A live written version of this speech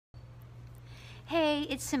Hey,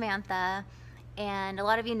 it's Samantha, and a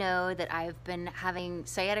lot of you know that I've been having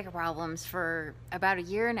sciatica problems for about a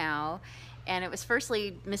year now, and it was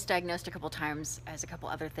firstly misdiagnosed a couple times as a couple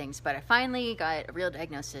other things, but I finally got a real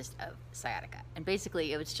diagnosis of sciatica, and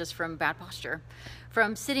basically it was just from bad posture,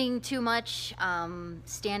 from sitting too much,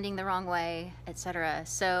 standing the wrong way, etc.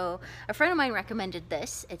 So a friend of mine recommended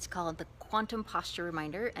this. It's called the Quantum Posture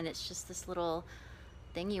Reminder, and it's just this little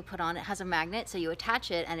thing you put on. It has a magnet, so you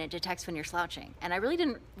attach it and it detects when you're slouching. And I really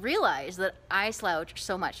didn't realize that I slouch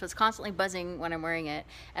so much, so it's constantly buzzing when I'm wearing it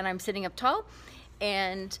and I'm sitting up tall,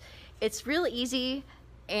 and it's really easy,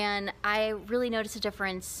 and I really noticed a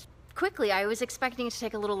difference quickly. I was expecting it to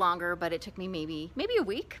take a little longer, but it took me maybe a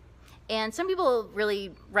week. And some people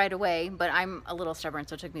really right away, but I'm a little stubborn,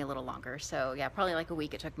 so it took me a little longer. So yeah, probably like a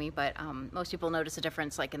week it took me, but most people notice a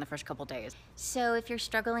difference like in the first couple days. So if you're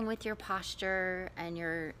struggling with your posture and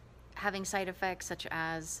you're having side effects such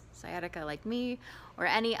as sciatica like me, or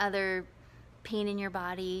any other pain in your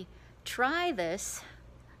body, try this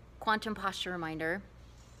Quantum Posture Reminder.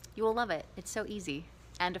 You will love it. It's so easy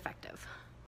and effective.